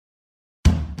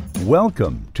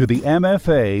Welcome to the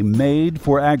MFA Made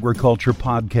for Agriculture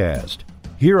podcast.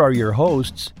 Here are your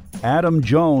hosts, Adam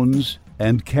Jones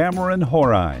and Cameron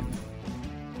Horine.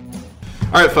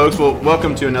 All right, folks. Well,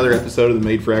 welcome to another episode of the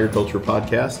Made for Agriculture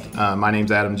podcast. My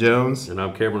name's Adam Jones. And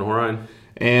I'm Cameron Horine.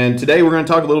 And today we're going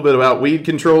to talk a little bit about weed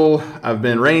control. I've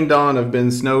been rained on, I've been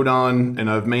snowed on, and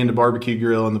I've manned a barbecue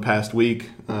grill in the past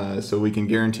week, so we can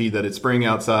guarantee that it's spring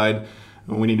outside.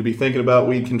 We need to be thinking about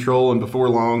weed control, and before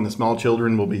long, the small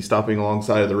children will be stopping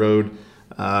alongside of the road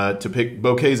to pick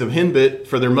bouquets of henbit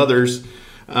for their mothers.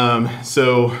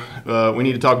 So we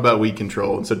need to talk about weed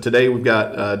control. And so today we've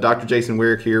got Dr. Jason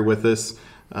Weirich here with us,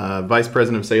 Vice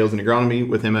President of Sales and Agronomy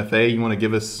with MFA. You want to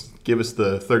give us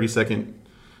the 30-second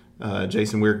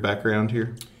Jason Weirich background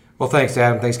here? Well, thanks,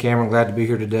 Adam. Thanks, Cameron. Glad to be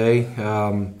here today.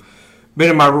 Been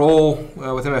in my role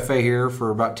with MFA here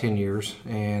for about 10 years,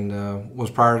 and was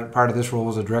prior to this role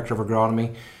was a director of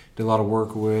agronomy. Did a lot of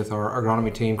work with our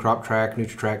agronomy team, crop track,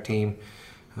 NutriTrack team.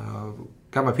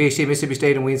 Got my PhD at Mississippi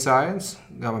State in weed science.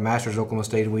 Got my master's at Oklahoma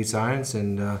State in weed science,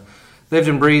 and lived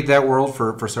and breathed that world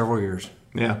for several years.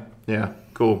 Yeah,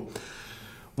 cool.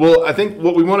 Well, I think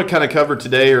what we want to kind of cover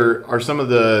today are some of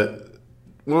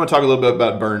we want to talk a little bit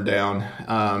about burn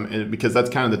down, because that's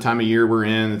kind of the time of year we're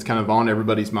in. It's kind of on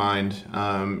everybody's mind.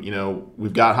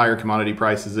 We've got higher commodity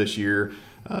prices this year.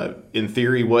 In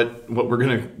theory, what we're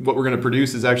gonna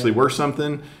produce is actually worth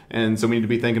something, and so we need to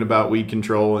be thinking about weed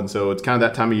control. And so it's kind of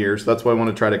that time of year. So that's what I want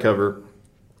to try to cover.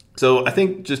 So I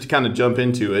think just to kind of jump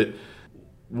into it,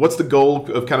 what's the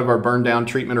goal of kind of our burn down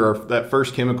treatment or that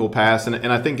first chemical pass?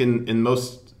 And I think in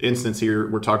most instances here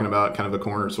we're talking about kind of a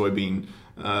corn or soybean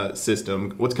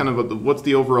system. What's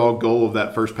the overall goal of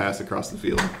that first pass across the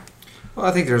field? Well,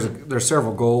 I think there's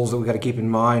several goals that we got to keep in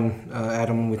mind,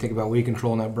 Adam, when we think about weed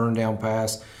control and that burn down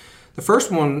pass. The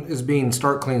first one is being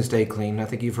start clean, stay clean. I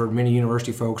think you've heard many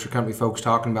university folks or company folks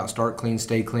talking about start clean,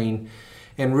 stay clean.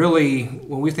 And really,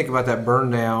 when we think about that burn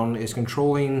down, is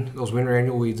controlling those winter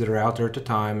annual weeds that are out there at the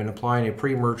time and applying a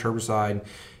pre-emerge herbicide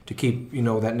to keep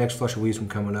that next flush of weeds from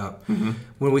coming up. Mm-hmm.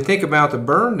 When we think about the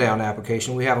burn down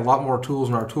application, we have a lot more tools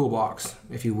in our toolbox,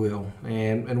 if you will.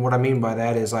 And what I mean by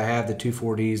that is I have the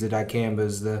 2,4-Ds, the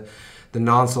dicambas, the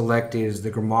non-selectives,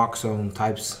 the gramoxone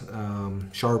types,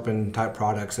 sharpen type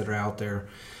products that are out there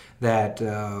that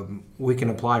we can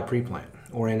apply pre-plant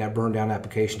or in that burn down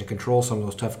application to control some of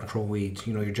those tough control weeds.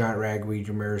 Your giant ragweed,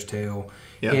 your mare's tail,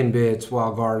 henbits,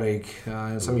 wild garlic,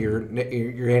 and some of your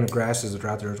native grasses that are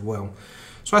out there as well.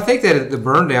 So I think that the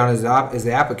burn down is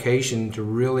the application to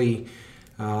really,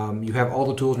 you have all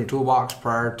the tools in your toolbox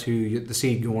prior to the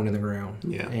seed going in the ground.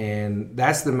 Yeah. And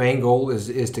that's the main goal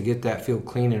is to get that field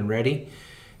clean and ready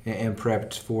and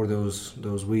prepped for those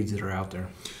weeds that are out there.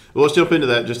 Well, let's jump into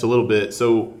that just a little bit.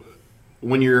 So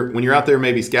when you're out there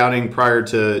maybe scouting prior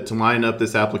to lining up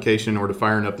this application or to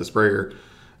firing up the sprayer,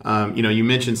 you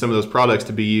mentioned some of those products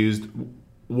to be used.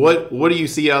 What do you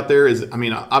see out there?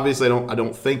 Obviously I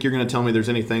don't think you're going to tell me there's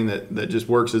anything that just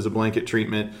works as a blanket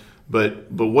treatment,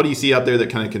 but what do you see out there that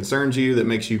kind of concerns you, that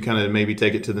makes you kind of maybe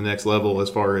take it to the next level as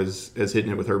far as hitting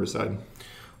it with herbicide?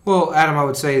 Well, Adam, I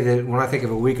would say that when I think of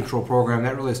a weed control program,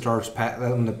 that really starts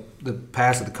when the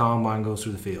pass of the combine goes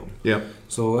through the field. Yeah.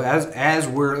 So as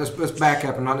let's back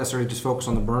up and not necessarily just focus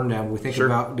on the burn down. We think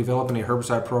about developing a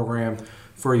herbicide program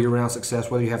for year-round success,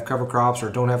 whether you have cover crops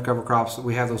or don't have cover crops.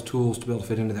 We have those tools to be able to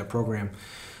fit into that program.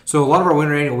 So a lot of our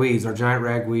winter annual weeds, our giant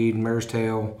ragweed, mare's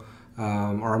tail, or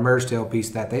our mare's tail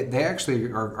piece, that they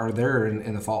actually are there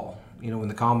in the fall. When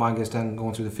the combine gets done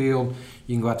going through the field,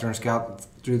 you can go out there and scout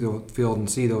through the field and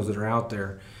see those that are out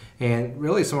there. And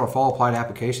really, some of our fall applied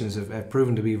applications have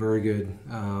proven to be very good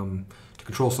to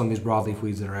control some of these broadleaf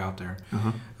weeds that are out there.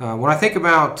 Uh-huh. When I think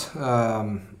about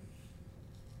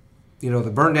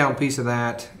the burn down piece of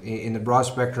that in the broad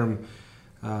spectrum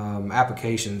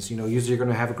applications, usually you're going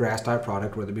to have a grass type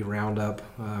product, whether it be Roundup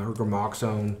or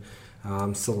gramoxone,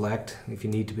 Select, if you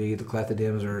need to be, the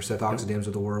clethodims or sethoxydims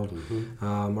of the world,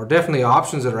 are definitely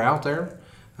options that are out there.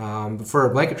 But for a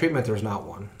blanket treatment, there's not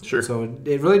one. Sure. So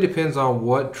it really depends on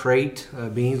what trait,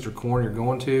 beans or corn you're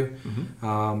going to,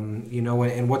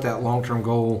 and what that long-term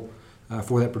goal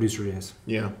for that producer is.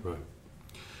 Yeah. Right.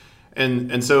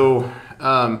 And so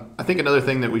I think another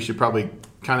thing that we should probably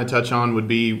kind of touch on would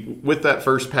be with that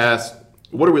first pass,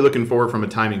 what are we looking for from a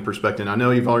timing perspective? I know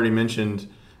you've already mentioned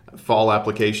fall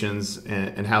applications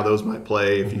and how those might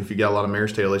play if you got a lot of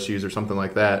mare's tail issues or something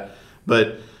like that.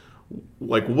 But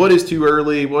what is too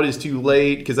early? What is too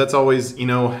late? Because that's always,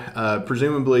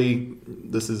 presumably,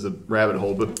 this is a rabbit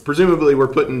hole, but presumably we're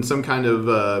putting some kind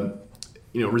of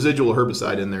residual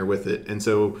herbicide in there with it, and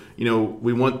so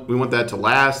we want that to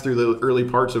last through the early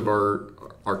parts of our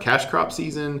our cash crop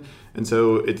season. And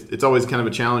so it's always kind of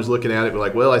a challenge looking at it. But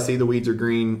like, well, I see the weeds are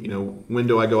green. When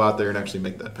do I go out there and actually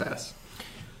make that pass?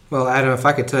 Well, Adam, if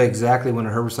I could tell you exactly when a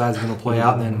herbicide is going to play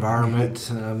out in the environment,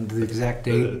 the exact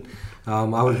date,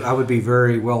 I would be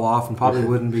very well off and probably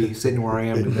wouldn't be sitting where I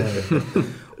am today.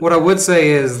 What I would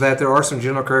say is that there are some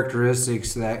general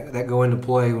characteristics that go into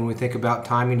play when we think about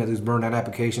timing of those burn out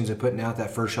applications and putting out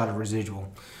that first shot of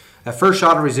residual. That first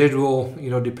shot of residual,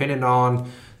 depending on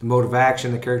the mode of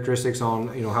action, the characteristics on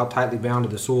how tightly bound to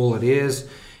the soil it is,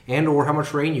 and or how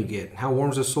much rain you get, how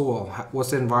warm's the soil,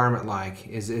 what's the environment like,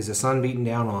 is the sun beating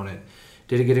down on it,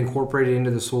 did it get incorporated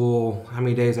into the soil, how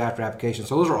many days after application.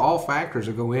 So those are all factors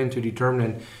that go into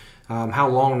determining how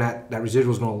long that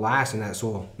residual is going to last in that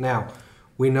soil. Now,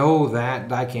 we know that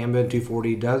dicamba and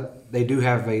 2,4-D they do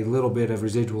have a little bit of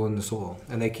residual in the soil,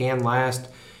 and they can last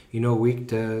a week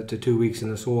to 2 weeks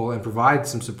in the soil and provide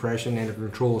some suppression and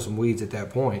control of some weeds at that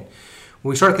point. When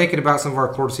we start thinking about some of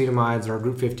our chloracetamides, our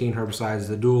Group 15 herbicides,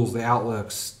 the duals, the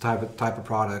outlooks type of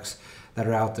products that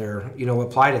are out there,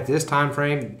 applied at this time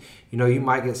frame, you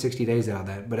might get 60 days out of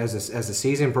that. But as the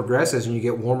season progresses and you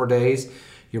get warmer days,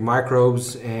 your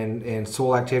microbes and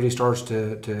soil activity starts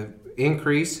to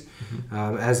increase.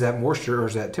 As that moisture or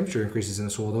as that temperature increases in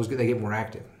the soil, they get more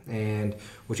active. And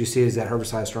what you see is that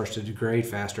herbicide starts to degrade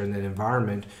faster in that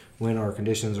environment when our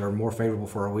conditions are more favorable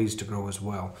for our weeds to grow as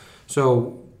well.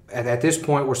 So at this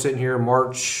point, we're sitting here in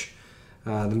March,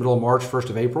 the middle of March, 1st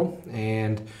of April,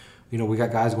 and we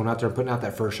got guys going out there and putting out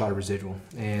that first shot of residual,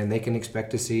 and they can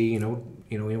expect to see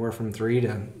anywhere from 3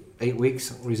 to 8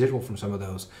 weeks residual from some of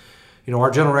those.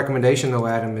 Our general recommendation though,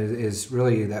 Adam, is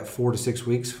really that 4 to 6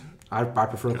 weeks. I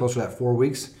prefer closer to that 4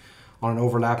 weeks on an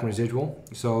overlapping residual.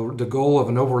 So the goal of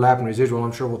an overlapping residual,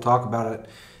 I'm sure we'll talk about it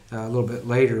a little bit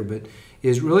later, but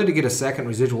is really to get a second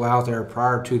residual out there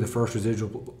prior to the first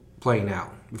residual playing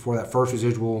out, before that first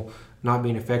residual not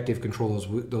being effective control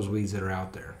those weeds that are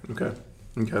out there. Okay.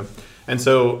 And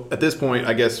so at this point,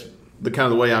 I guess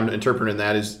the way I'm interpreting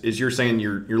that is you're saying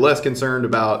you're less concerned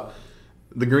about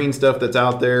the green stuff that's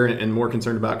out there and more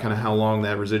concerned about kind of how long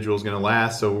that residual is going to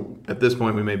last. So at this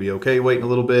point, we may be okay waiting a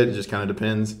little bit. It just kind of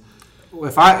depends. Well,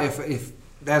 if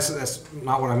that's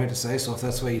not what I meant to say, so if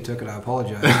that's the way you took it, I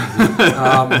apologize.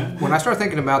 When I start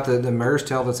thinking about the mare's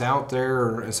tail that's out there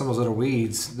or some of those other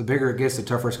weeds, the bigger it gets, the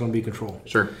tougher it's going to be controlled.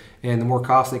 Sure. And the more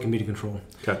costly it can be to control.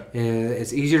 Okay.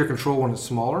 It's easier to control when it's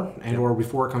smaller and or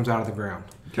before it comes out of the ground.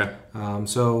 Okay.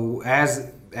 So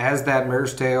as that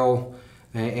mare's tail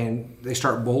and they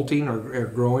start bolting or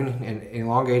growing and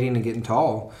elongating and getting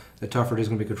tall, the tougher it is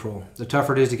going to be controlled. The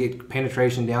tougher it is to get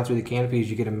penetration down through the canopy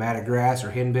as you get a matted grass or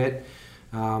henbit,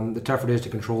 the tougher it is to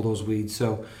control those weeds.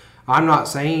 So I'm not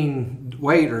saying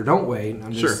wait or don't wait.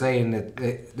 I'm just saying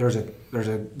that there's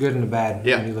a good and a bad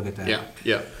when you look at that.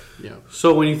 Yeah.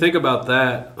 So when you think about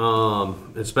that,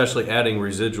 especially adding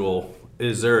residual,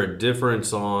 is there a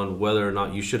difference on whether or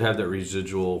not you should have that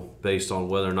residual based on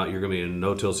whether or not you're going to be in a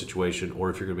no-till situation or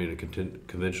if you're going to be in a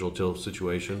conventional till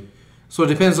situation? So it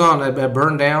depends on a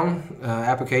burn down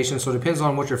application. So it depends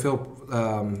on what your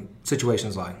field situation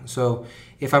is like. So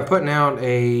if I'm putting out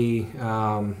a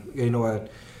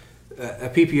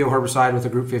PPO herbicide with a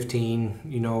Group 15,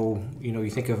 you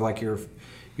think of like your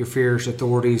Fierce,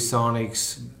 Authorities,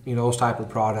 Sonics, those type of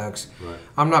products. Right.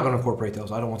 I'm not going to incorporate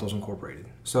those. I don't want those incorporated.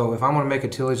 So if I'm going to make a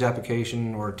tillage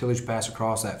application or a tillage pass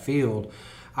across that field,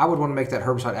 I would want to make that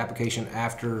herbicide application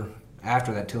after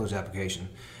that tillage application.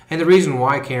 And the reason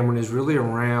why, Cameron, is really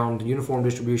around uniform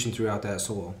distribution throughout that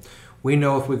soil. We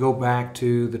know if we go back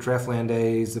to the Treflan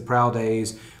days, the Prowl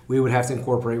days, we would have to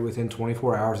incorporate within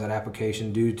 24 hours that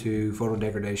application due to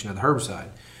photodegradation of the herbicide.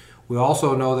 We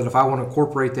also know that if I want to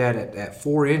incorporate that at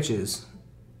 4 inches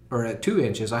or at 2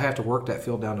 inches, I have to work that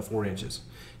field down to 4 inches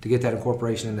to get that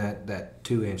incorporation in that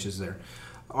 2 inches there.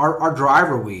 Our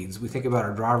driver weeds, we think about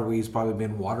our driver weeds probably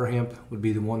being water hemp would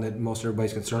be the one that most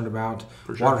everybody's concerned about.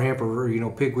 For sure. Water hemp or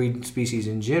pigweed species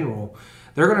in general,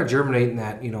 they're going to germinate in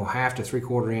that 1/2 to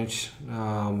 3/4 inch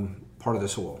part of the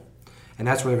soil, and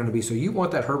that's where they're going to be. So you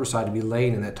want that herbicide to be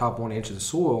laying in that top 1 inch of the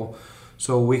soil,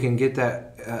 so we can get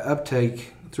that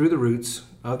uptake through the roots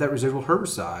of that residual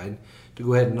herbicide to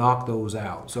go ahead and knock those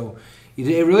out. So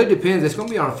it really depends. It's going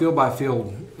to be on a field by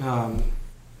field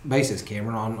basis,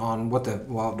 Cameron, on what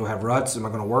do I have ruts? Am I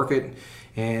going to work it?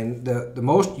 And the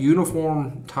most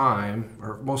uniform time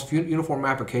or most uniform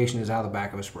application is out of the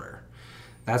back of a sprayer.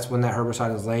 That's when that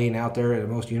herbicide is laying out there at the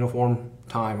most uniform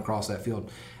time across that field.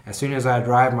 As soon as I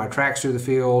drive my tracks through the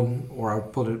field or I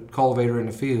put a cultivator in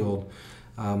the field,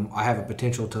 I have a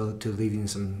potential to leaving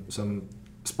some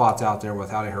spots out there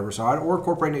without a herbicide or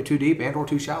incorporating it too deep and or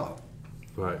too shallow.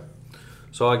 Right.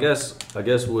 So I guess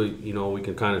we we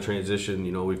can kind of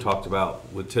transition. We've talked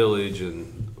about with tillage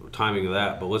and timing of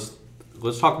that, but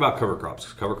let's talk about cover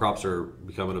crops. Cover crops are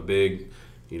becoming a big,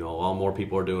 a lot more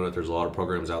people are doing it. There's a lot of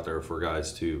programs out there for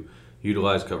guys to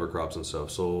utilize cover crops and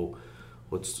stuff. So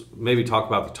let's maybe talk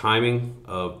about the timing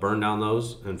of burn down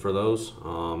those and for those.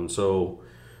 So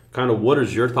kind of what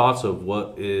is your thoughts of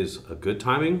what is a good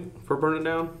timing for burning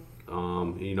down?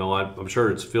 I'm sure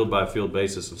it's field by field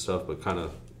basis and stuff, but kind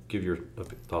of give your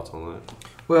thoughts on that.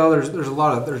 Well,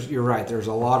 you're right. There's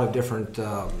a lot of different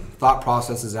thought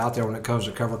processes out there when it comes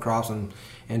to cover crops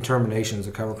and terminations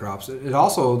of cover crops. There's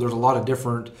a lot of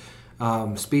different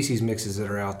species mixes that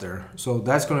are out there. So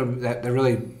that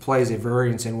really plays a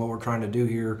variance in what we're trying to do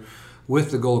here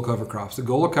with the goal of cover crops. The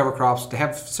goal of cover crops is to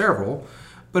have several,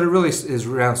 but it really is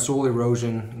around soil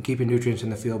erosion and keeping nutrients in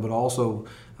the field, but also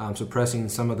suppressing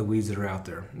some of the weeds that are out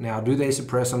there. Now, do they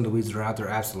suppress some of the weeds that are out there?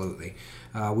 Absolutely.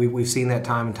 We've seen that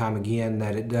time and time again,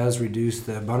 that it does reduce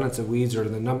the abundance of weeds or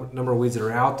the number of weeds that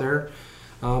are out there.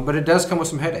 But it does come with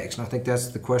some headaches, and I think that's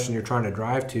the question you're trying to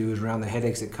drive to, is around the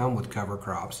headaches that come with cover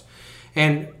crops.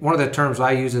 And one of the terms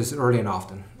I use is early and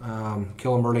often.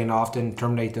 Kill them early and often,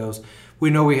 terminate those. We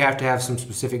know we have to have some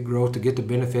specific growth to get the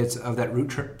benefits of that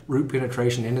root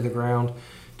penetration into the ground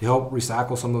to help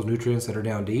recycle some of those nutrients that are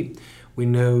down deep. We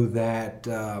know that,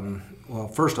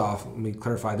 first off, let me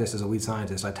clarify this as a weed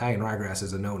scientist. Italian ryegrass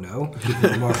is a no-no.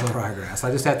 Marshland ryegrass.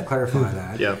 I just have to clarify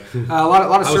that. Yeah. A lot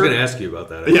of I was going to ask you about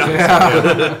that.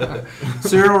 Yeah.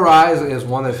 Cereal rye is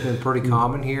one that's been pretty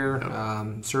common here.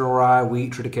 Cereal rye,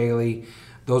 wheat, triticale,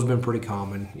 those have been pretty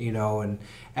common, and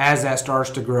as that starts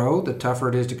to grow, the tougher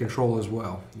it is to control as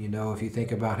well. If you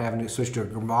think about having to switch to a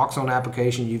gramoxone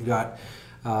application, you've got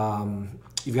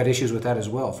issues with that as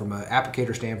well from an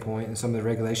applicator standpoint, and some of the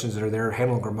regulations that are there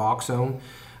handling gramoxone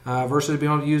versus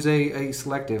being able to use a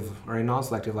selective or a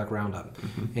non-selective like Roundup,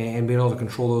 and being able to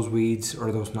control those weeds,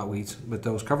 or those not weeds, but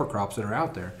those cover crops that are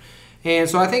out there. And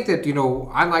so I think that,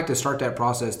 I like to start that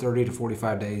process 30 to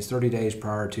 45 days, 30 days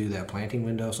prior to that planting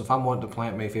window. So if I'm wanting to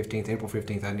plant May 15th, April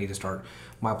 15th, I need to start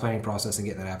my planting process and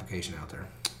getting that application out there.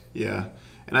 Yeah.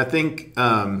 And I think,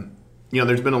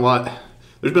 there's been a lot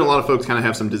of folks kind of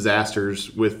have some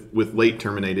disasters with late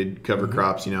terminated cover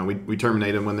crops. We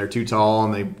terminate them when they're too tall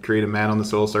and they create a mat on the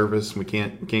soil surface, and we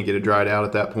can't get it dried out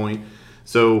at that point.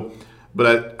 So,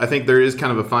 but I think there is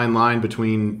kind of a fine line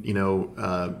between,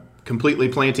 completely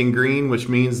planting green, which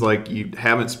means like you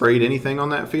haven't sprayed anything on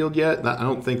that field yet. I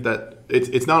don't think that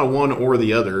it's not a one or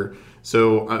the other.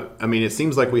 So, it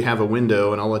seems like we have a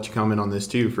window, and I'll let you comment on this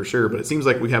too for sure, but it seems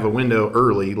like we have a window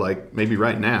early, like maybe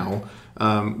right now,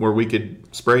 where we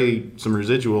could spray some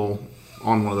residual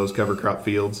on one of those cover crop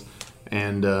fields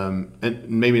and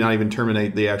maybe not even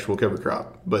terminate the actual cover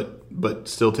crop, but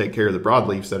still take care of the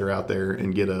broadleafs that are out there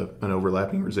and get an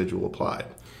overlapping residual applied.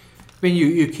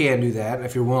 You can do that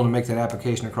if you're willing to make that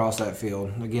application across that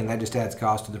field. Again, that just adds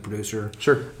cost to the producer.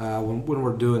 Sure. When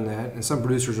we're doing that, and some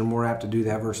producers are more apt to do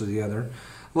that versus the other.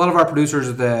 A lot of our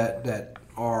producers that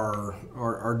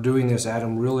are doing this,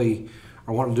 Adam, really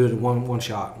are wanting to do it in one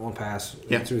shot, one pass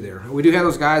through there. We do have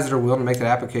those guys that are willing to make that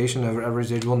application of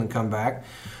residual and then come back.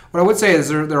 What I would say is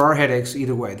there are headaches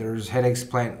either way. There's headaches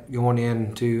going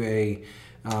into a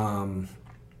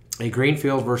green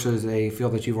field versus a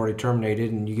field that you've already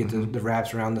terminated, and you get the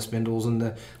wraps around the spindles and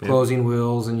the closing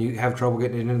wheels, and you have trouble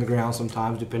getting it into the ground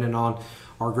sometimes, depending on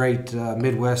our great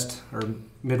Midwest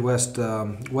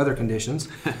weather conditions.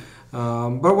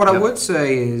 But what I would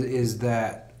say is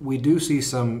that we do see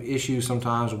some issues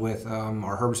sometimes with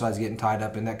our herbicides getting tied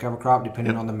up in that cover crop,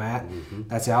 depending on the mat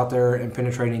that's out there, and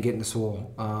penetrating and getting the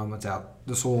soil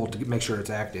the soil to make sure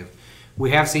it's active.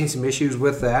 We have seen some issues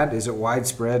with that. Is it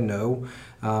widespread? No.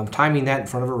 Timing that in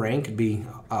front of a rain could be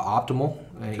optimal.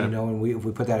 Okay. And if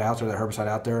we put that out there, the herbicide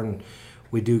out there, and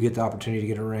we do get the opportunity to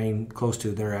get a rain close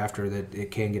to thereafter, that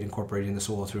it can get incorporated in the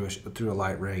soil through a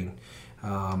light rain.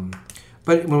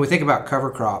 But when we think about cover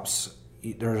crops,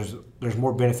 there's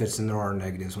more benefits than there are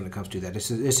negatives when it comes to that.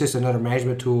 It's just another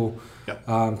management tool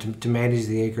to manage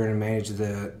the acre and manage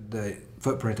the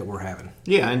footprint that we're having.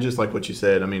 Yeah, and just like what you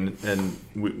said, and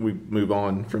we move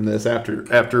on from this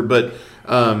after, but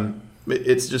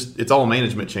it's all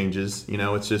management changes.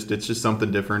 It's just something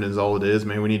different is all it is.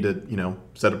 We need to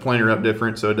set a planter up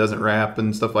different so it doesn't wrap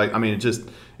and stuff like. It's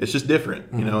just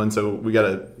different, and so we got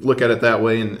to look at it that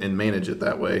way and manage it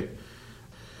that way.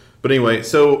 But anyway,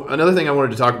 so another thing I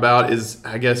wanted to talk about is,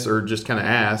 I guess, or just kind of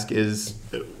ask is,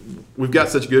 we've got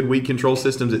such good weed control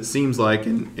systems, it seems like,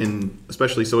 in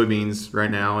especially soybeans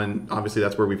right now, and obviously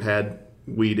that's where we've had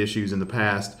weed issues in the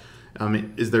past.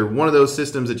 Is there one of those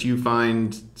systems that you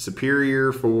find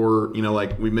superior for,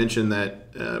 like we mentioned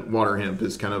that water hemp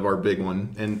is kind of our big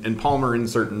one, and Palmer in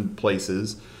certain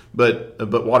places, but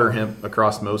water hemp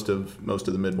across most of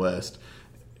the Midwest.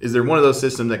 Is there one of those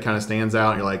systems that kind of stands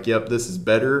out and you're like, yep, this is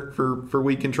better for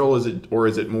weed control? Is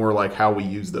it more like how we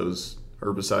use those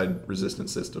herbicide resistant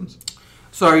systems?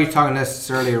 So are you talking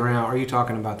necessarily are you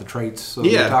talking about the traits? So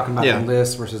you're talking about the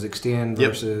list versus extend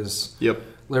versus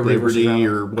Liberty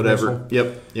or whatever.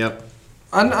 Yep.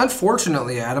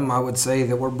 Unfortunately, Adam, I would say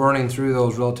that we're burning through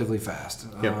those relatively fast.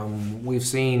 Yep. We've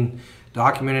seen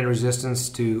documented resistance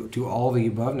to all the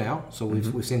above now. So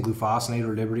we've seen glufosinate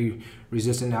or Liberty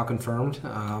resistant now confirmed.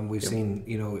 We've seen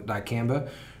dicamba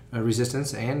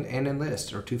resistance and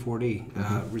Enlist or 2,4-D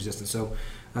resistance. So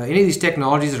any of these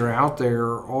technologies that are out there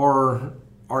are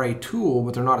a tool,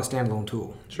 but they're not a standalone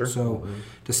tool. Sure. So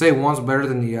to say one's better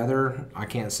than the other, I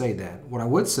can't say that. What I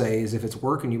would say is if it's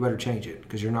working, you better change it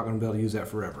because you're not going to be able to use that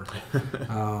forever.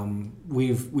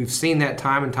 We've seen that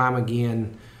time and time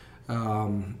again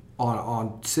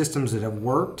on systems that have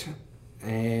worked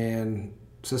and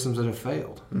systems that have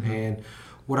failed. And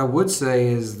what I would say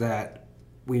is that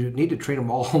we need to treat them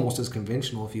all almost as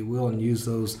conventional, if you will, and use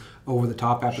those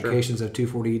over-the-top applications of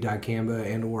 2,4-D, dicamba,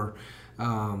 and or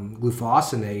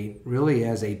glufosinate really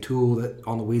as a tool that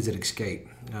on the weeds that escape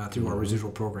through our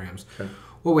residual programs. Okay.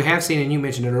 What we have seen, and you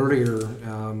mentioned it earlier,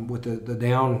 with the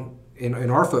down in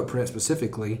our footprint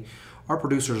specifically, our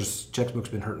producers' checkbook's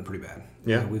been hurting pretty bad.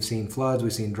 Yeah. We've seen floods,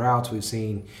 we've seen droughts, we've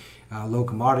seen low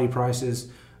commodity prices.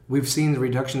 We've seen the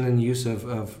reduction in the use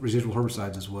of residual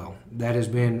herbicides as well. That has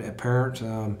been apparent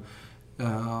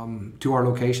to our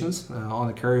locations on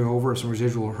the carryover of some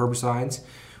residual herbicides.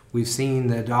 We've seen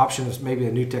the adoption of maybe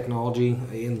a new technology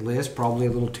in the list, probably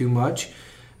a little too much.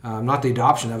 Not the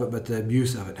adoption of it, but the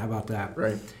abuse of it. How about that?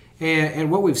 Right. And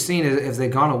what we've seen is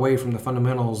they've gone away from the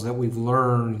fundamentals that we've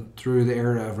learned through the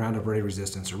era of Roundup Ready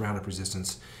resistance or Roundup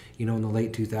resistance, in the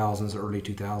late 2000s, early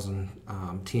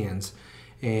 2010s.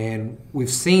 And we've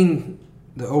seen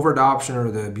the over-adoption or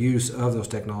the abuse of those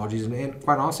technologies. And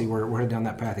quite honestly, we're headed down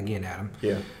that path again, Adam.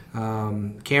 Yeah.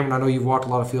 Cameron, I know you've walked a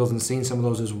lot of fields and seen some of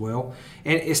those as well.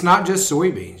 And it's not just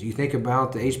soybeans. You think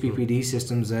about the HPPD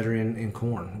systems that are in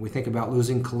corn. We think about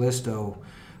losing Callisto,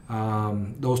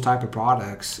 those type of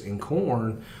products in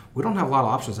corn. We don't have a lot of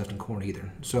options left in corn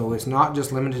either. So it's not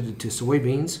just limited to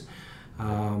soybeans,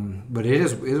 but it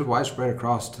is widespread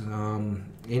across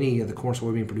any of the corn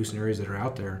soybean producing areas that are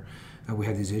out there. We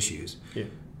have these issues. Yeah.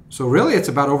 So really it's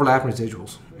about overlapping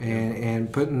residuals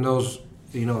and putting those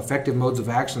effective modes of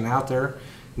action out there.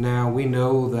 Now we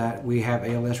know that we have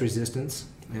ALS resistance,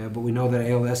 but we know that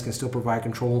ALS can still provide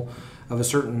control of a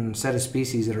certain set of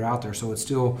species that are out there, so it's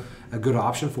still a good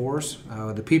option for us.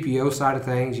 The PPO side of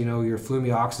things, your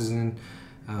flumioxazin,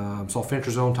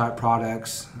 sulfentrazone type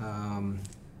products,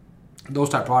 those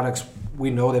type products, we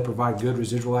know they provide good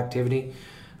residual activity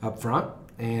up front,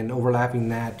 and overlapping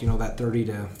that, that 30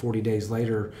 to 40 days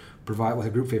later, provide with a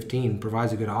Group 15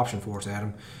 provides a good option for us,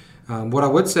 Adam. What I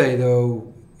would say,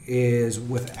 though, is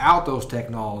without those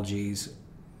technologies,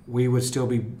 we would still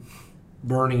be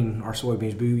burning our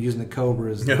soybeans, be using the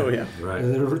Cobras, right,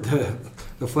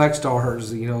 the Flex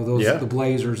Stars, the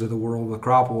Blazers of the world with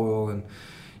crop oil, and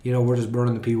we're just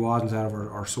burning the P-Wasns out of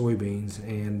our soybeans,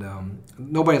 and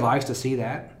nobody likes to see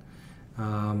that.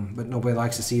 But nobody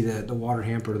likes to see the water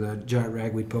hemp or the giant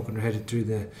ragweed poking their head through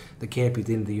the canopy at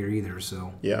the end of the year either.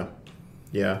 So yeah,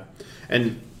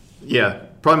 and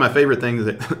probably my favorite thing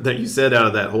that you said out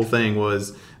of that whole thing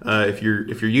was if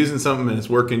you're using something and it's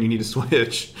working, you need to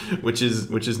switch, which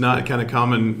is not kind of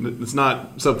common. It's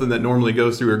not something that normally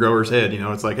goes through a grower's head.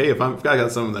 It's like, hey, if I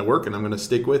got something that's working, I'm going to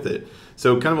stick with it.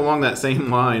 So kind of along that same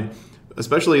line,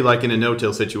 especially like in a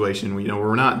no-till situation, where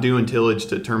we're not doing tillage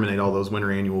to terminate all those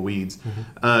winter annual weeds.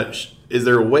 Is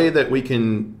there a way that we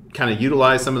can kind of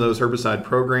utilize some of those herbicide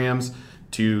programs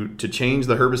to change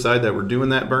the herbicide that we're doing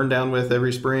that burn down with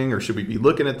every spring, or should we be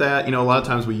looking at that? A lot of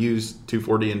times we use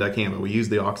 2,4-D and dicamba. We use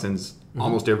the auxins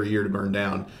almost every year to burn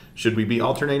down. Should we be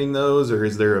alternating those, or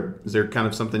is there kind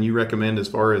of something you recommend as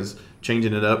far as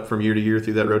changing it up from year to year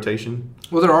through that rotation?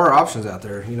 Well, there are options out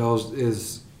there.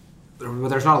 Well,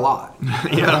 there's not a lot.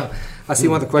 Yeah. I see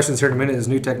one of the questions here in a minute is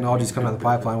new technologies coming out of the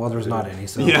pipeline. Well, there's not any.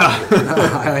 So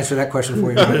I'll answer that question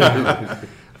for you.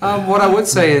 What I would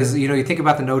say is, you think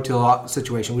about the no-till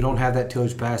situation. We don't have that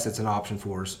tillage pass that's an option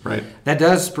for us. Right. That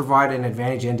does provide an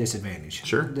advantage and disadvantage.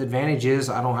 Sure. The advantage is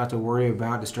I don't have to worry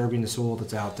about disturbing the soil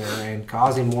that's out there and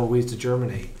causing more weeds to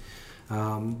germinate.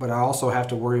 But I also have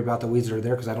to worry about the weeds that are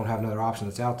there because I don't have another option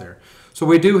that's out there. So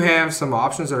we do have some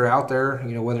options that are out there,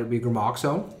 whether it be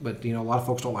Gramoxone, but a lot of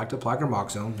folks don't like to apply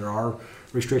Gramoxone. There are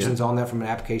restrictions on that from an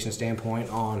application standpoint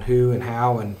on who and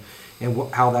how and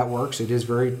how that works. It is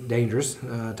very dangerous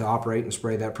to operate and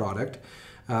spray that product.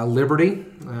 Liberty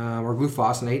or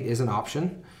glufosinate is an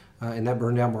option in that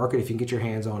burn down market if you can get your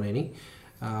hands on any.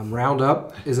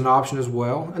 Roundup is an option as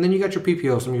well. And then you got your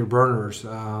PPO, some of your burners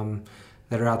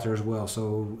that are out there as well.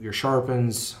 So your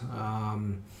Sharpens,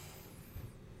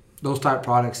 those type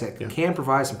products that can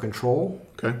provide some control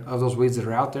of those weeds that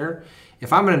are out there.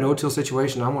 If I'm in a no-till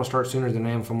situation, I'm going to start sooner than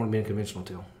I am if I'm going to be in conventional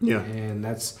till. Yeah. And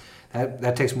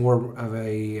that takes more of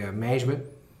a management.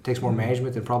 Takes more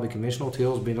management than probably conventional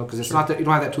tills, because it's not that you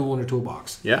don't have that tool in your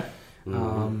toolbox. Yeah.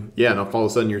 And if all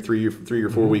of a sudden you're three or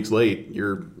 4 weeks late,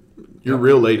 you're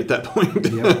real late at that point.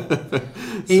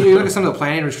 You look at some of the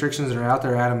planning restrictions that are out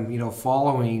there, Adam.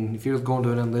 Following, if you're going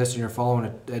to an enlist and you're following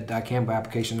a dicamba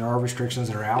application, there are restrictions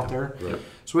that are out there. Yep.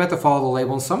 So we have to follow the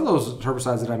label. And some of those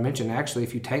herbicides that I mentioned, actually,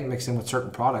 if you tank mix them with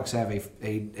certain products, have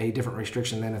a different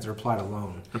restriction than if they're applied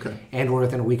alone. And or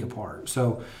within a week apart.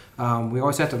 So we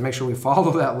always have to make sure we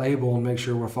follow that label and make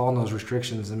sure we're following those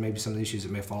restrictions and maybe some of the issues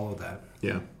that may follow that.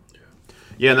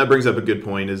 Yeah, and that brings up a good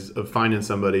point is of finding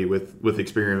somebody with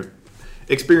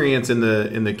experience in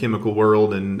the chemical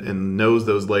world and knows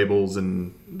those labels,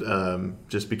 and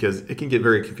just because it can get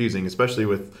very confusing, especially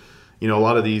with a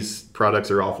lot of these products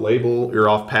are off label or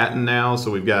off patent now, so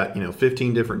we've got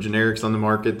 15 different generics on the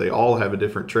market. They all have a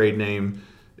different trade name.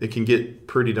 It can get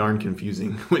pretty darn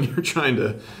confusing when you're trying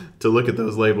to look at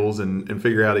those labels and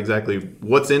figure out exactly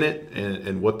what's in it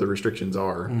and what the restrictions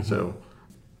are. So,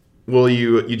 well,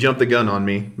 you jumped the gun on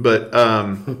me, but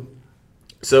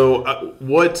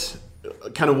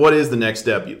what is the next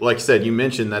step? Like I said, you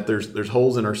mentioned that there's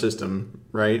holes in our system,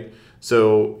 right?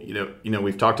 So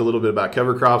we've talked a little bit about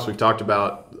cover crops. We've talked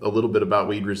about a little bit about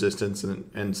weed resistance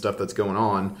and stuff that's going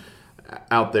on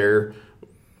out there.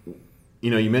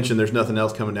 You mentioned there's nothing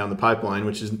else coming down the pipeline,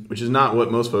 which is not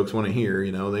what most folks want to hear.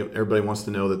 Everybody wants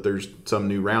to know that there's some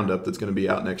new Roundup that's going to be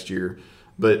out next year.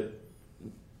 But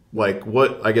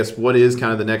what is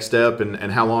kind of the next step,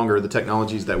 and how long are the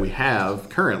technologies that we have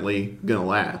currently going to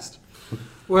last?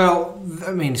 Well,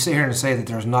 sit here and say that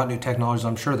there's not new technologies.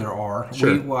 I'm sure there are.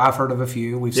 Sure. I've heard of a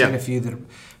few. We've seen a few that have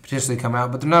potentially come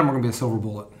out, but none of them are going to be a silver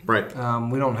bullet. Right.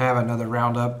 We don't have another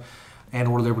Roundup and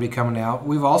or Liberty coming out.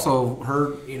 We've also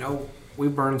heard,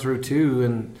 we've burned through two,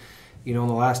 and in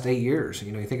the last 8 years.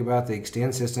 You think about the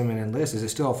Extend system and Enlist. Is it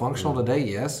still functional today?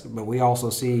 Yes, but we also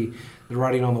see the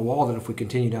writing on the wall that if we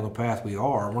continue down the path we're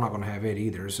not going to have it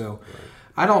either. So.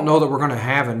 I don't know that we're going to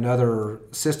have another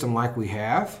system like we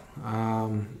have. We're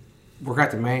going to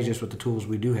have to manage this with the tools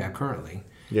we do have currently.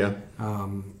 Yeah.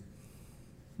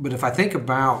 But if I think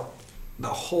about the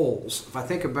holes, if I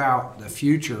think about the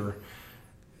future,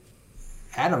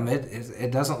 Adam,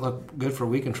 it doesn't look good for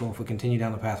weed control if we continue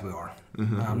down the path we are.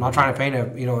 I'm not trying to paint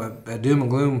a doom and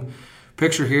gloom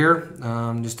picture here.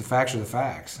 Just the facts are the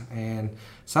facts. And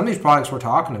some of these products we're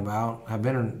talking about have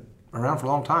been around for a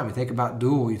long time. You think about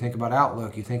Dual, you think about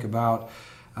Outlook, you think about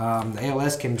the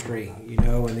ALS chemistry,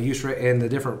 and the use and the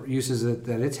different uses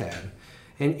that it's had,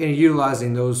 and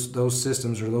utilizing those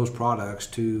systems or those products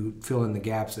to fill in the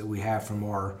gaps that we have from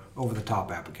our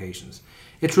over-the-top applications.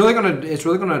 It's really going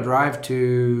to drive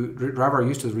our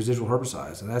use to the residual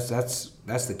herbicides, and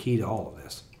that's the key to all of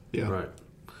this. Yeah.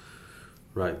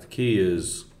 Right. The key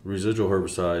is residual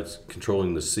herbicides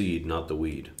controlling the seed, not the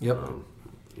weed. Yep.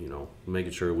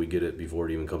 Making sure we get it before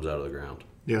it even comes out of the ground.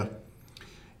 Yeah.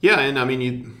 Yeah,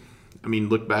 and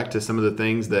look back to some of the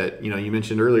things that, you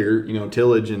mentioned earlier,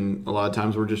 tillage, and a lot of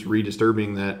times we're just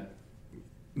redisturbing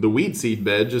the weed seed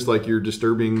bed just like you're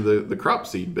disturbing the crop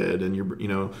seed bed,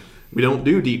 and we don't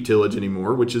do deep tillage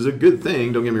anymore, which is a good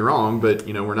thing, don't get me wrong, but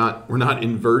we're not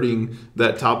inverting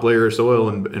that top layer of soil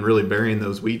and really burying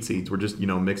those weed seeds. We're just,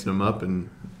 mixing them up and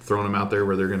throwing them out there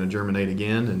where they're going to germinate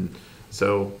again. And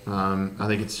so I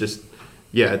think it's just,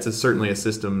 it's certainly a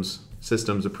systems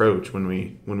approach when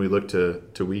we look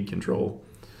to weed control.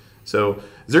 So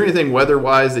is there anything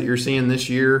weather-wise that you're seeing this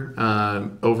year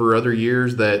over other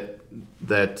years that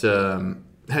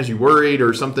has you worried,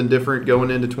 or something different going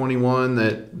into 21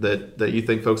 that you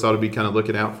think folks ought to be kind of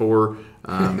looking out for,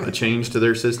 a change to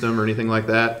their system or anything like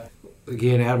that?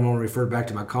 Again, Adam, I want to refer back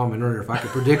to my comment earlier. If I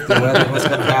could predict the weather, what's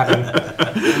going to happen?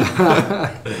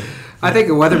 I think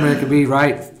a weatherman could be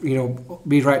right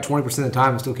 20% of the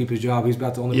time and still keep his job. He's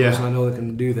about the only person I know that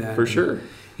can do that. For sure.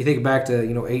 You think back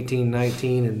to 18,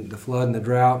 19, and the flood and the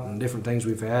drought and different things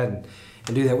we've had,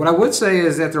 and do that. What I would say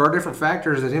is that there are different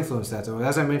factors that influence that. So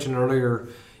as I mentioned earlier,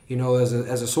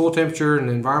 as a soil temperature and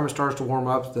the environment starts to warm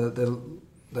up,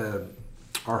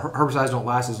 our herbicides don't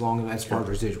last as long as far as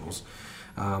residuals.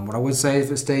 What I would say,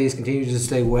 if it continues to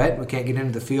stay wet, we can't get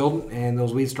into the field, and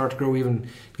those weeds start to grow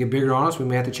get bigger on us, we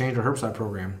may have to change our herbicide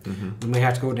program. We may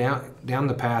have to go down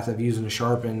the path of using a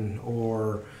Sharpen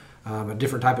or a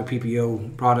different type of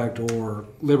PPO product, or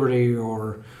Liberty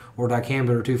or dicamba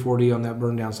or 2,4-D on that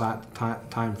burn down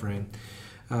time frame.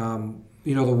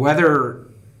 The weather,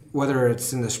 whether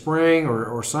it's in the spring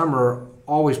or summer,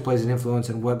 always plays an influence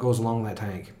in what goes along that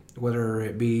tank, whether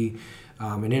it be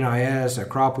an NIS, a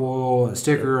crop oil, a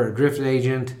sticker, a drift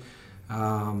agent,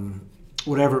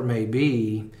 whatever it may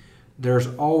be. There's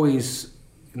always,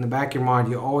 in the back of your mind,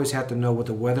 you always have to know what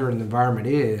the weather and the environment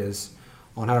is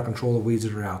on how to control the weeds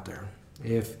that are out there.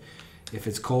 If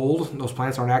it's cold, those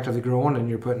plants aren't actively growing, and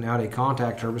you're putting out a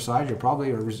contact herbicide, you're probably,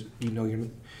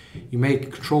 you may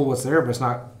control what's there, but it's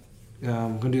not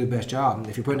going to do the best job.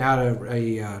 If you're putting out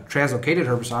a translocated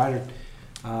herbicide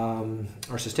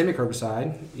or systemic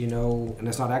herbicide, and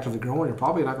it's not actively growing, you're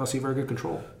probably not going to see very good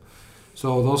control.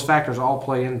 So those factors all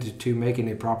play into making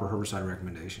a proper herbicide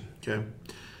recommendation. Okay.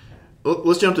 Well,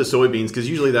 let's jump to soybeans, because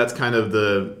usually that's kind of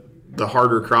the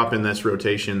harder crop in this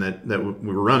rotation that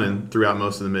we were running throughout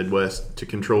most of the Midwest to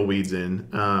control weeds in.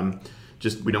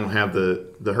 We don't have the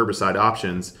herbicide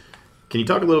options. Can you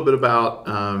talk a little bit about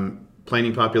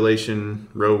planting population,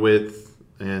 row width,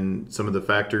 and some of the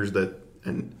factors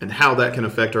and how that can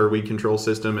affect our weed control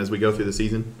system as we go through the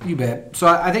season? You bet. So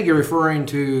I think you're referring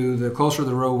to the closer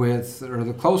the row width, or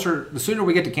the sooner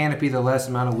we get to canopy, the less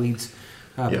amount of weeds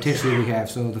potentially we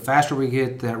have. So the faster we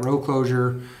get that row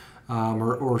closure,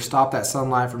 or stop that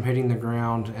sunlight from hitting the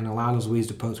ground and allowing those weeds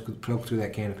to poke through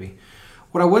that canopy.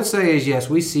 What I would say is, yes,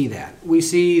 we see that. We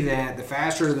see that the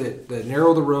faster that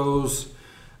narrow the rows,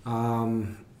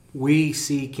 we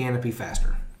see canopy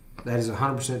faster. That is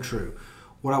 100% true.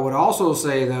 What I would also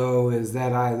say, though, is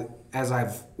that as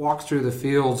I've walked through the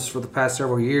fields for the past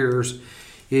several years,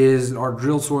 is our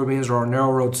drilled soybeans or our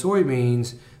narrow-rowed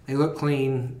soybeans, they look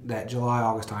clean that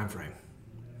July-August time frame.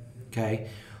 Okay?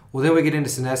 Well, then we get into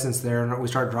senescence there, and we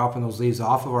start dropping those leaves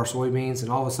off of our soybeans,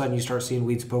 and all of a sudden you start seeing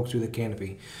weeds poke through the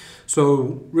canopy.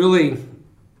 So really,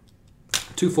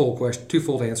 twofold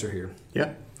answer here.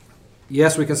 Yeah.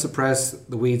 Yes, we can suppress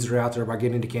the weeds that are out there by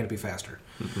getting into canopy faster.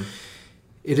 Mm-hmm.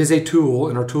 It is a tool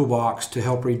in our toolbox to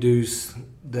help reduce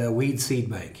the weed seed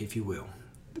bank, if you will,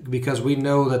 because we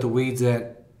know that the weeds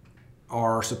that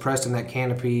are suppressed in that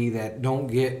canopy that don't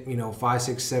get 5,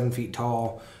 6, 7 feet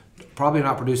tall, probably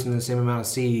not producing the same amount of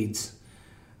seeds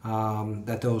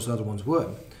that those other ones would.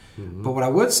 Mm-hmm. But what I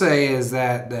would say is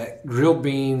that drilled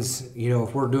beans,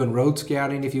 if we're doing road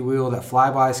scouting, if you will, that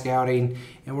flyby scouting,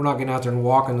 and we're not getting out there and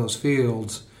walking those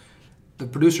fields, the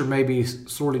producer may be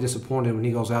sorely disappointed when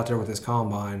he goes out there with his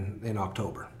combine in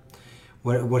October.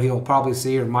 What he'll probably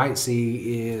see or might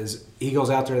see is he goes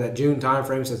out there that June time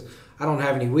frame and says, I don't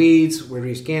have any weeds, we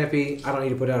reached canopy, I don't need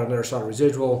to put out another shot of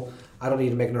residual, I don't need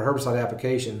to make another herbicide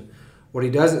application. What he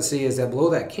doesn't see is that below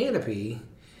that canopy,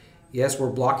 yes, we're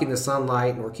blocking the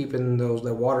sunlight and we're keeping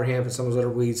that water hemp and some of those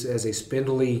other weeds as a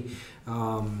spindly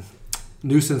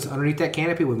nuisance underneath that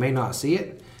canopy. We may not see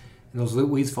it. And those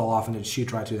weeds fall off and it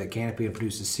shoots right through that canopy and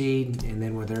produces seed, and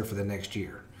then we're there for the next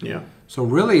year. Yeah. So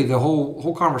really the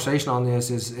whole conversation on this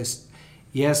is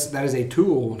yes, that is a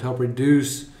tool to help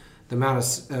reduce the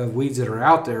amount of weeds that are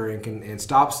out there and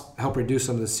help reduce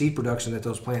some of the seed production that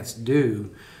those plants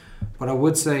do. What I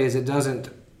would say is it doesn't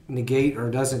negate or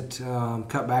doesn't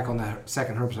cut back on that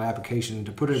second herbicide application.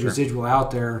 To put a residual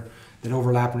out there, that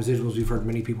overlap residuals we've heard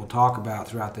many people talk about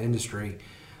throughout the industry,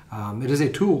 it is a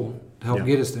tool to help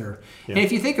get us there. Yeah. And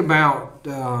if you think about,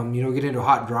 get into a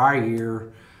hot, dry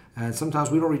year, and sometimes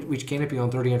we don't reach canopy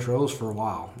on 30-inch rows for a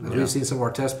while. As we've seen some of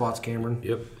our test plots, Cameron.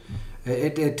 Yep.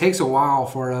 It takes a while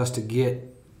for us to get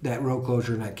that row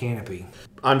closure in that canopy.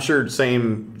 I'm sure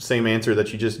same answer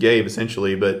that you just gave,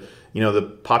 essentially, but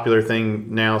the popular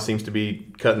thing now seems to be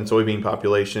cutting soybean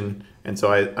population, and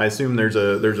so I assume there's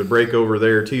a break over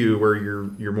there too, where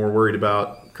you're more worried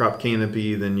about crop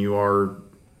canopy than you are,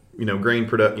 grain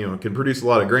production. It can produce a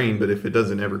lot of grain, but if it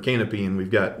doesn't ever canopy and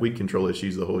we've got weed control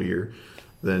issues the whole year,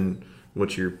 then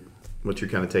what's your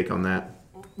kind of take on that?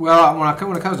 Well,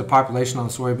 when it comes to population on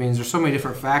soybeans, there's so many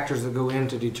different factors that go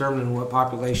into determining what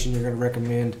population you're going to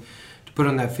recommend to put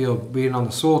on that field, being on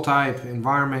the soil type,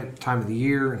 environment, time of the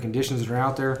year, and conditions that are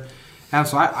out there. And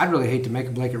so I'd really hate to make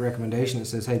a blanket recommendation that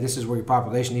says, hey, this is where your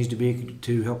population needs to be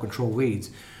to help control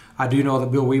weeds. I do know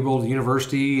that Bill Wiebold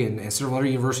University and several other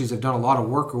universities have done a lot of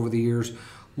work over the years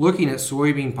looking at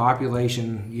soybean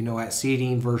population, at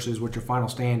seeding versus what your final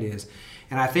stand is.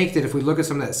 And I think that if we look at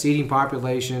some of that seeding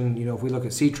population, if we look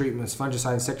at seed treatments,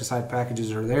 fungicide, insecticide packages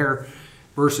that are there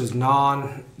versus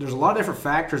there's a lot of different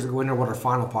factors that go into what our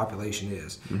final population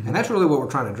is. And that's really what we're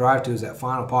trying to drive to, is that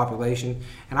final population.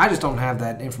 And I just don't have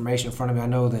that information in front of me. I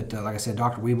know that, like I said,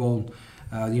 Dr. Wiebold,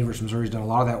 the University of Missouri, has done a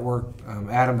lot of that work,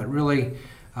 Adam, but really,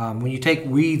 when you take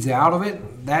weeds out of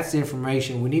it, that's the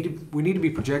information. We need to be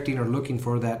projecting or looking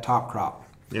for that top crop.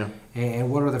 Yeah.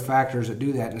 And what are the factors that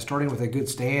do that? And starting with a good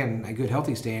stand, a good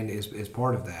healthy stand is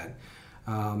part of that.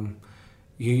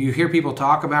 You hear people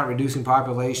talk about reducing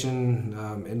population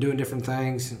and doing different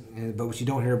things, but what you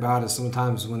don't hear about is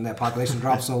sometimes when that population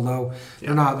drops so low,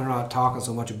 they're not talking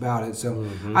so much about it. So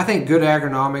I think good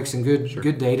agronomics and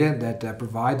good data that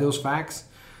provide those facts.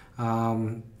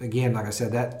 Again, like I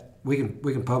said, that we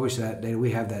can publish that data.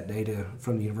 We have that data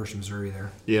from the University of Missouri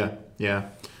there. Yeah.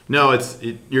 No,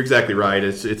 you're exactly right.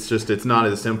 It's not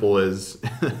as simple as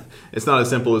it's not as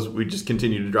simple as we just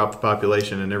continue to drop the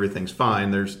population and everything's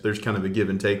fine. There's kind of a give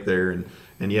and take there,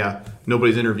 and yeah,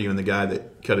 nobody's interviewing the guy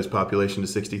that cut his population to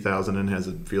 60,000 and has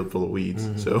a field full of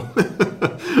weeds. So,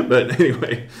 but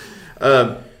anyway,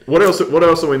 what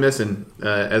else are we missing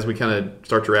as we kind of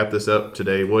start to wrap this up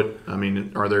today?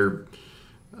 Are there?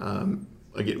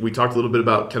 Again, we talked a little bit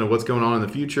about kind of what's going on in the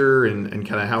future and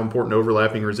kind of how important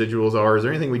overlapping residuals are. Is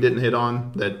there anything we didn't hit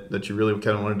on that you really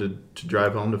kind of wanted to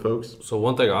drive home to folks? So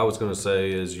one thing I was going to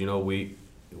say is,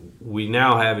 we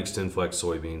now have XtendFlex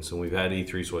soybeans, and we've had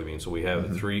E3 soybeans. So we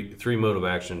have three mode of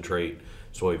action trait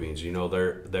soybeans.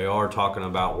 They are talking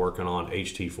about working on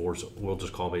HT4. We'll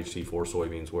just call them HT4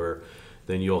 soybeans, where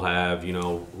then you'll have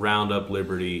Roundup,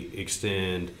 Liberty,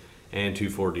 Xtend, and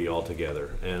 2,4-D all together.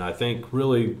 And I think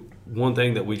really one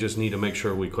thing that we just need to make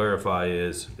sure we clarify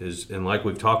is and like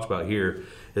we've talked about here,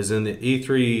 is in the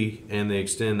E3 and the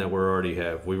Xtend that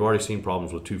we've already seen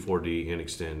problems with 2,4-D and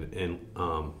Xtend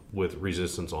and with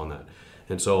resistance on that.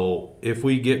 And so if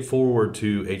we get forward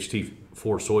to HT4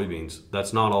 soybeans,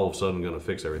 that's not all of a sudden going to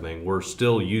fix everything. We're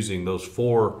still using those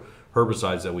 4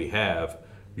 herbicides that we have.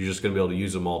 You're just going to be able to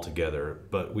use them all together,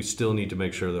 but we still need to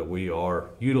make sure that we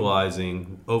are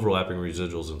utilizing overlapping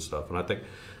residuals and stuff. And I think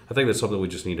that's something we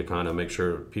just need to kind of make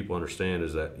sure people understand,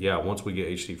 is that, once we get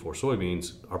HT4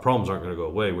 soybeans, our problems aren't going to go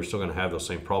away. We're still going to have those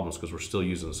same problems because we're still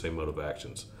using the same mode of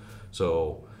actions.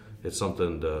 So it's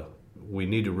something we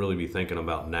need to really be thinking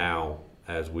about now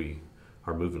as we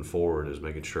are moving forward, is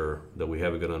making sure that we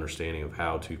have a good understanding of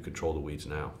how to control the weeds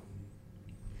now.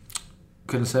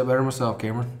 Couldn't have said better myself,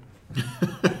 Cameron.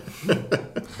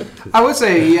 I would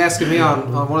say, you asking me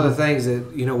on one of the things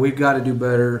that we've got to do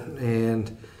better,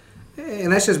 and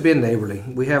that's just being neighborly.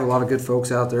 We have a lot of good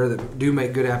folks out there that do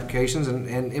make good applications, and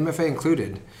MFA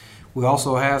included. We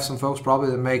also have some folks probably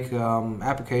that make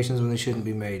applications when they shouldn't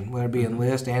be made, whether it be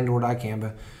Enlist and/or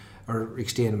dicamba or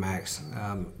Xtend Max,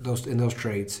 those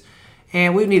traits.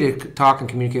 And we need to talk and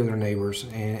communicate with our neighbors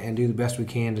and do the best we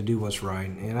can to do what's right.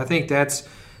 And I think that's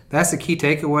the key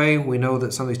takeaway. We know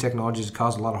that some of these technologies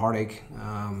cause a lot of heartache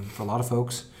for a lot of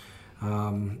folks,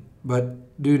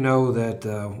 but do know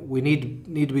that we need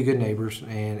to be good neighbors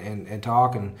and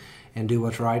talk and do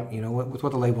what's right, with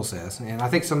what the label says. And I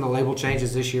think some of the label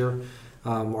changes this year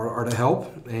are to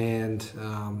help. And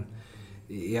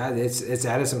it's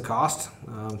added some cost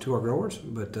to our growers,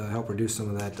 but help reduce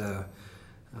some of that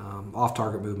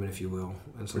off-target movement, if you will,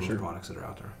 and some of the products that are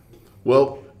out there.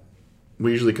 Well,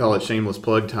 we usually call it shameless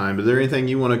plug time. Is there anything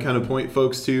you want to kind of point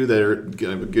folks to that are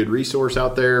a good resource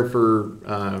out there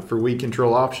for weed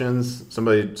control options?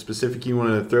 Somebody specific you want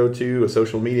to throw to, a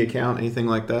social media account, anything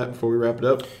like that before we wrap it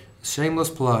up? Shameless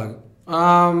plug. We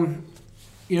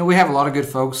have a lot of good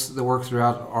folks that work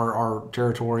throughout our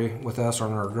territory with us, or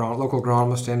our local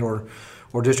agronomists and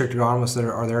or district agronomists that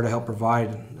are there to help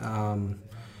provide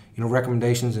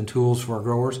recommendations and tools for our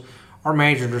growers. Our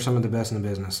managers are some of the best in the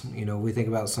business. We think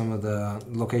about some of the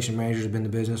location managers who've been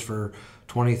in the business for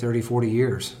 20, 30, 40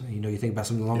 years. You think about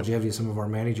some of the longevity of some of our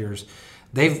managers.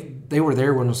 They were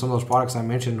there when some of those products I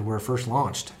mentioned were first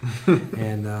launched.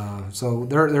 And so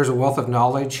there's a wealth of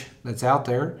knowledge that's out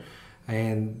there.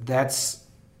 And that's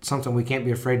something we can't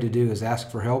be afraid to do, is ask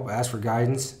for help, ask for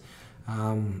guidance.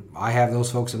 I have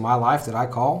those folks in my life that I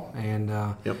call, and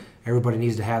everybody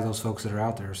needs to have those folks that are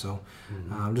out there. So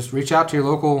just reach out to your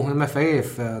local MFA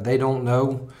if they don't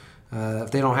know, if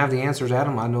they don't have the answers,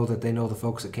 Adam. I know that they know the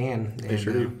folks that can. They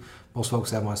sure do. Most folks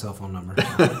have my cell phone number.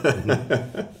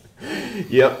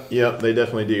 Yep, they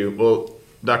definitely do. Well,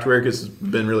 Dr. Eric, it's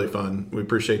been really fun. We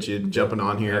appreciate you jumping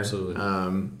on here.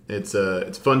 Absolutely. It's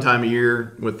a fun time of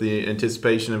year with the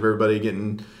anticipation of everybody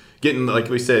getting getting, like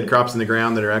we said, crops in the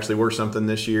ground that are actually worth something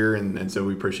this year. And so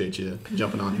we appreciate you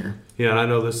jumping on here. Yeah, and I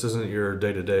know this isn't your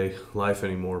day-to-day life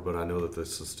anymore, but I know that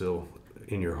this is still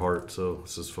in your heart, so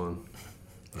this is fun.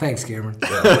 Thanks, Cameron.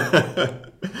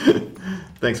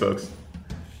 Thanks, folks.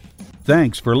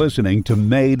 Thanks for listening to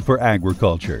Made for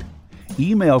Agriculture.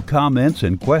 Email comments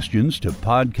and questions to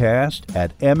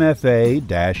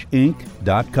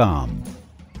podcast@mfa-inc.com.